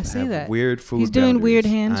 boundaries. I see have that. Weird food. He's doing boundaries. weird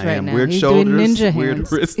hands I right am now. Weird He's shoulders, doing ninja weird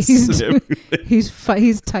hands. wrists. He's and everything. he's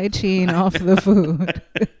tai chiing off the food.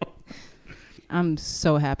 I'm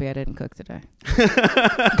so happy I didn't cook today.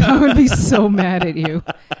 I would be so mad at you.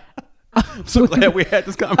 I'm so glad we had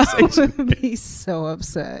this I conversation. would be so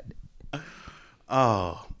upset.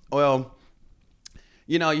 Oh, well,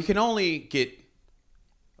 you can only get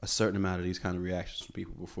a certain amount of these kind of reactions from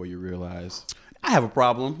people before you realize I have a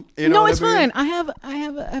problem. You know No, what it's I mean? fine. I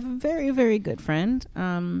have a very, very good friend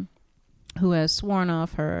who has sworn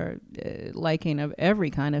off her liking of every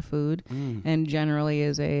kind of food and generally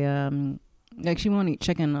is a like she won't eat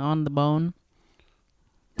chicken on the bone.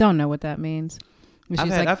 Don't know what that means. And I've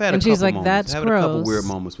she's had, like, I've had a and couple she's like, moments. that's I've had gross. a couple weird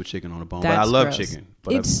moments with chicken on the bone, but I That's love gross. chicken.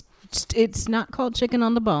 But It's not called chicken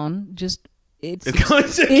on the bone. It's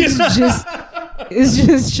called chicken. It's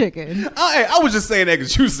just chicken. I was just saying that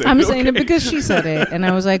because you said I'm it. saying it okay? because she said it, and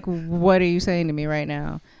I was like, "What are you saying to me right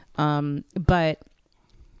now?" But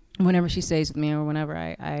whenever she stays with me, or whenever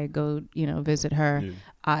I go, visit her,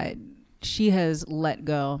 she has let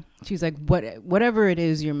go. She's like, whatever it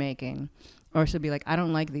is you're making, or she'll be like, "I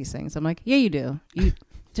don't like these things." I'm like, "Yeah, you do. You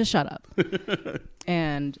just shut up."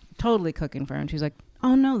 And totally cooking for her, and she's like,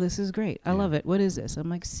 "Oh no, this is great. I love it. What is this?" I'm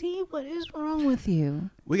like, "See, what is wrong with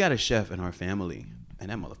you?" We got a chef in our family,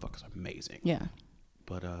 and that motherfucker's amazing. Yeah.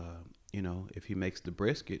 But if he makes the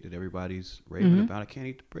brisket that everybody's raving about, I can't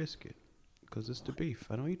eat the brisket because it's the beef.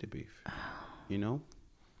 I don't eat the beef.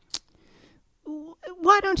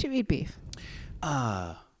 Why don't you eat beef?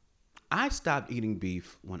 I stopped eating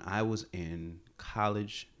beef when I was in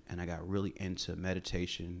college, and I got really into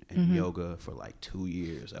meditation and yoga for like 2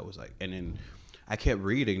 years. I was like, and then I kept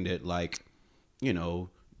reading that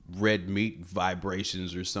red meat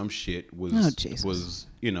vibrations or some shit was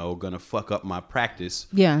gonna fuck up my practice.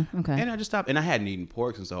 Yeah. Okay. And I just stopped. And I hadn't eaten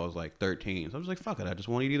pork since I was like 13. So I was like, fuck it. I just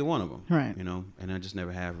won't eat either one of them. Right. And I just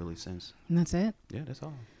never have really since. And that's it. Yeah, that's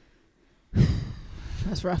all.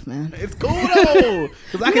 That's rough, man. It's cool though,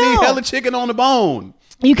 because I can eat hella chicken on the bone.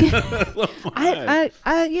 You can. I've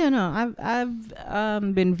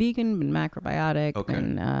been vegan, been macrobiotic, Okay.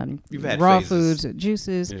 and You've had raw phases. foods,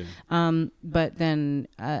 juices. Yeah. But then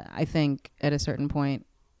I think at a certain point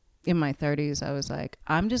in my 30s, I was like,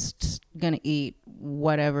 I'm just gonna eat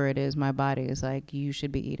whatever it is my body is like. You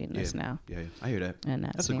should be eating this now. Yeah, I hear that. And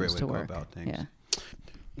that That's a seems great way to to go work. about things. Yeah.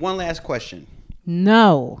 One last question.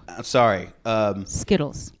 No. I'm sorry.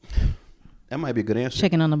 Skittles. That might be a good answer.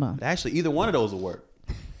 Chicken on the bone. Actually, either one of those will work.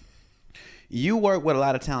 You work with a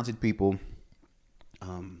lot of talented people.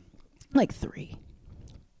 Like 3.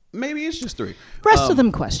 Maybe it's just 3. Rest of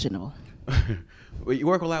them questionable. You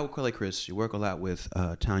work a lot with Quelly Chris. You work a lot with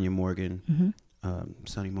Tanya Morgan.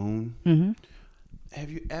 Sunny Moon. Mm-hmm. Have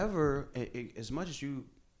you ever, as much as you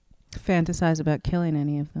fantasize about killing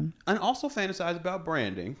any of them? and also fantasize about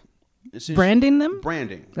branding. Branding them?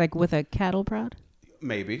 Branding. Like with a cattle prod?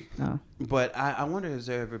 Maybe. Oh. But I wonder, has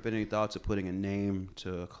there ever been any thoughts of putting a name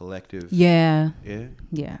to a collective? Yeah. Yeah?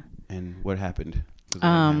 Yeah. And what happened? 'Cause it hasn't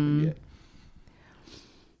happened yet.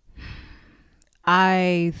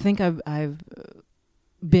 I think I've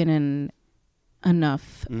been in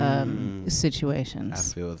enough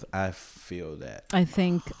situations. I feel that. I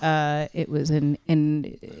think it was in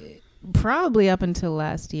probably up until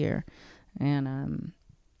last year, and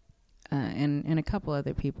a couple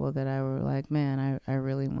other people that I were like, man, I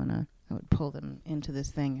really I would pull them into this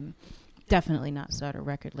thing and definitely not start a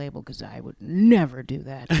record label because I would never do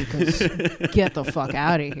that because get the fuck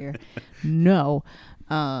out of here. No.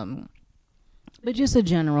 But just a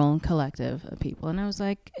general collective of people. And I was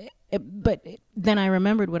like, then I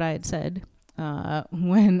remembered what I had said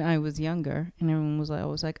when I was younger. And everyone was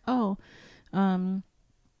always like, oh, come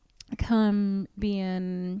be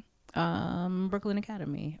in Brooklyn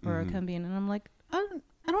Academy or come be in. And I'm like, I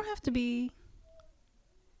don't have to be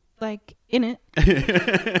like in it.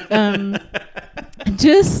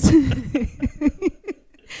 Just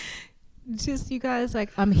you guys, like,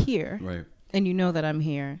 I'm here. Right. And you know that I'm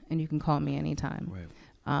here, and you can call me anytime. Right.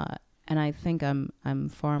 And I think I'm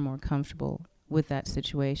far more comfortable with that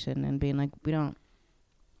situation and being like, we don't.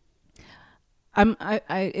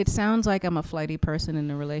 It sounds like I'm a flighty person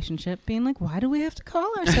in a relationship, being like, why do we have to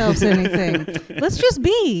call ourselves anything? Let's just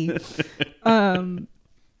be.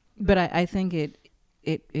 But I think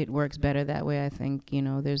it works better that way. I think,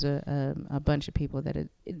 there's a bunch of people that it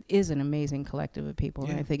is an amazing collective of people.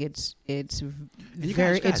 Yeah. And I think it's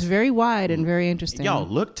very wide and very interesting. Y'all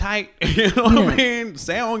look tight, you know what I mean?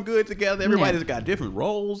 Sound good together. Everybody's got different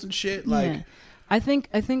roles and shit. Like, I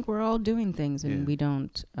think we're all doing things, and we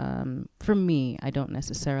don't. For me, I don't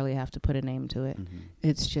necessarily have to put a name to it. Mm-hmm.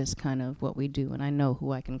 It's just kind of what we do, and I know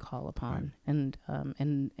who I can call upon, right.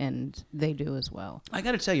 And they do as well. I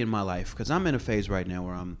got to tell you, in my life, because I'm in a phase right now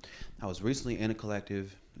where I was recently in a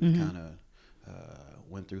collective, kind of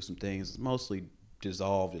went through some things, mostly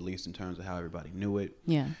dissolved, at least in terms of how everybody knew it.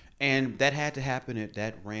 Yeah, and that had to happen.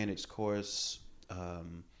 That ran its course.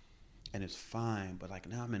 And it's fine, but like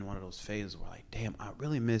now I'm in one of those phases where like, damn, I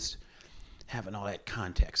really missed having all that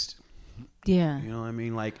context. Yeah. You know what I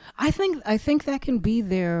mean? Like, I think that can be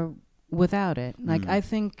there without it. Like, I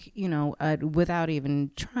think, without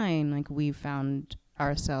even trying, like, we found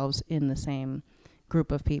ourselves in the same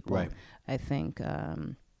group of people. Right. I think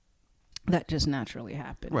that just naturally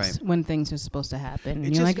happens. Right. When things are supposed to happen.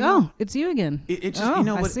 And you're like, it's you again. It just,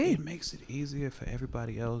 but it makes it easier for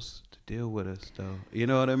everybody else to deal with us, though. You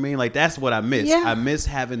know what I mean? Like, that's what I miss. Yeah. I miss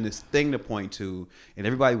having this thing to point to, and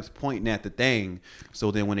everybody was pointing at the thing.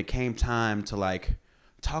 So then when it came time to, like,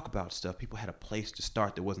 talk about stuff, people had a place to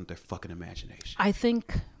start that wasn't their fucking imagination. I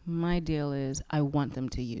think my deal is I want them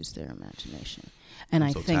to use their imagination. And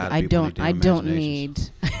I so think I don't need...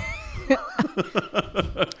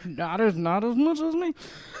 not as much as me.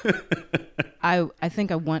 I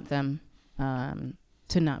think I want them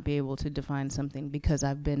to not be able to define something because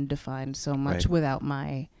I've been defined so much without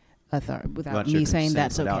my authority, without me saying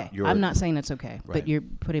that's okay. I'm not saying it's okay, but you're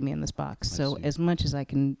putting me in this box. So as much as I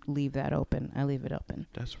can leave that open, I leave it open.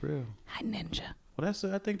 That's real. Hi, Ninja. Well, I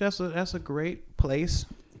think that's a great place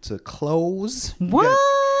to close. What?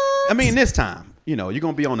 I mean, this time, you're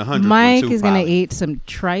gonna be on the 100. Mike is gonna eat some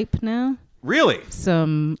tripe now. Really? That's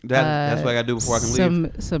what I gotta do before I can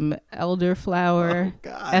leave. Some elderflower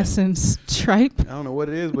essence tripe. I don't know what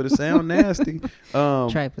it is, but it sounds nasty.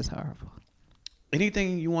 Tripe is horrible.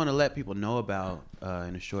 Anything you want to let people know about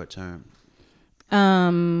in the short term?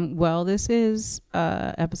 Well, this is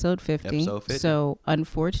episode 50. So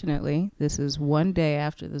unfortunately, this is one day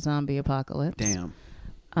after the zombie apocalypse. Damn.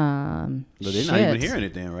 But they're not even hearing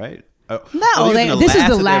it then, right? No, this is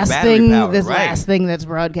the last thing. This last thing that's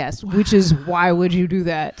broadcast, which is why would you do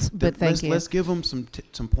that? But thank you. Let's give them some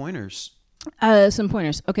pointers. Some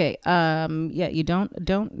pointers. Okay. You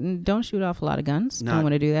don't shoot off a lot of guns. Don't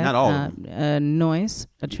want to do that. Not all of them. Noise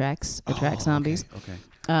attracts zombies.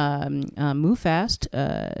 Okay. Move fast.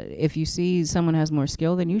 If you see someone has more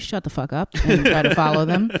skill than you, shut the fuck up and try to follow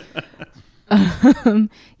them.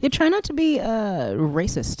 You try not to be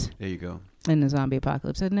racist. There you go. In the zombie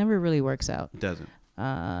apocalypse, it never really works out. It doesn't.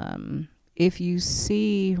 If you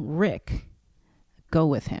see Rick, go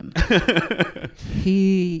with him.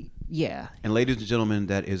 He yeah. And ladies and gentlemen,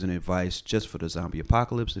 that isn't advice just for the zombie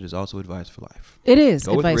apocalypse. It is also advice for life. It is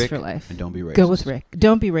Go with advice Rick for life. and don't be racist. Go with Rick.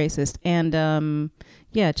 Don't be racist. And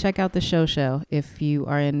yeah, check out the show if you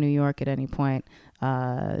are in New York at any point.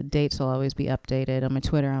 Dates will always be updated on my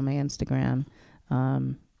Twitter, on my Instagram.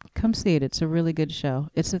 Come see it. It's a really good show.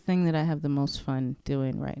 It's the thing that I have the most fun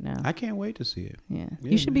doing right now. I can't wait to see it. Yeah.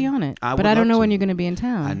 Yeah, You should be on it. I But would I don't love know when to. you're going to be in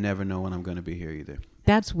town. I never know when I'm going to be here either.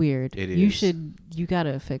 That's weird. It You is. you got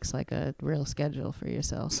to fix like a real schedule for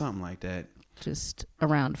yourself. Something like that. Just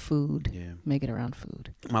around food. Yeah. Make it around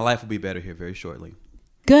food. My life will be better here very shortly.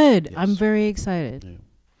 Good. Yes. I'm very excited. Yeah.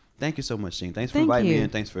 Thank you so much, Jean. Thanks for Thank inviting me you. in.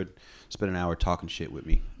 Thanks for spending an hour talking shit with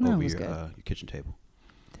me No, it over was your good. your kitchen table.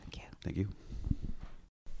 Thank you. Thank you.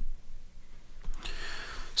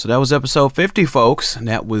 So that was episode 50, folks. And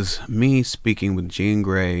that was me speaking with Jean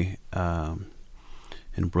Grae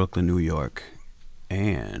in Brooklyn, New York.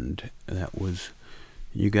 And that was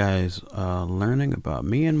you guys learning about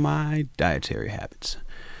me and my dietary habits.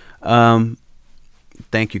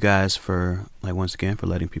 Thank you guys for, once again, for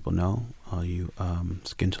letting people know. All you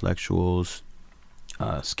skintellectuals,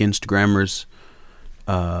 skinstagrammers,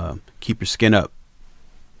 keep your skin up.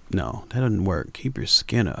 No, that doesn't work. Keep your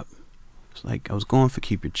skin up. It's like I was going for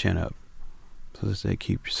keep your chin up. So they say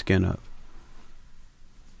keep your skin up.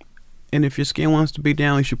 And if your skin wants to be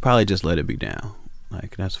down, you should probably just let it be down.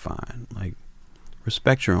 That's fine.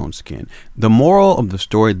 Respect your own skin. The moral of the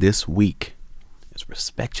story this week is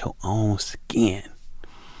respect your own skin.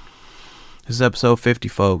 This is episode 50,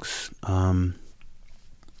 folks.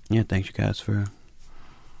 Yeah, thanks you guys for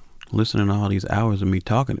listening to all these hours of me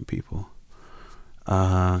talking to people.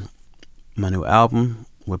 My new album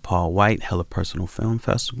with Paul White, Hella Personal Film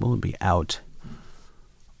Festival, will be out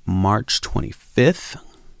March 25th. You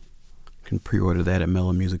can pre-order that at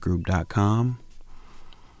mellowmusicgroup.com.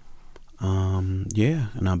 Yeah,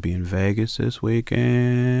 and I'll be in Vegas this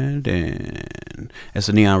weekend, and it's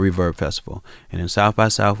a Neon Reverb Festival, and in South by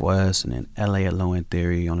Southwest, and in LA at Low End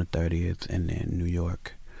Theory on the 30th, and then New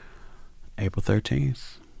York, April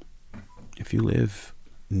 13th. If you live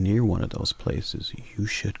near one of those places, you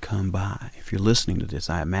should come by. If you're listening to this,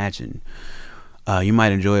 I imagine you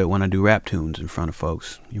might enjoy it when I do rap tunes in front of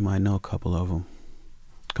folks. You might know a couple of them.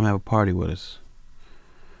 Come have a party with us.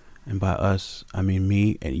 And by us, I mean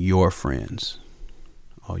me and your friends.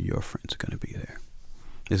 All your friends are going to be there.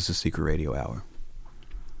 This is a Secret Radio Hour.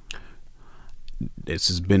 This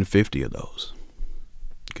has been 50 of those.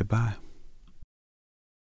 Goodbye.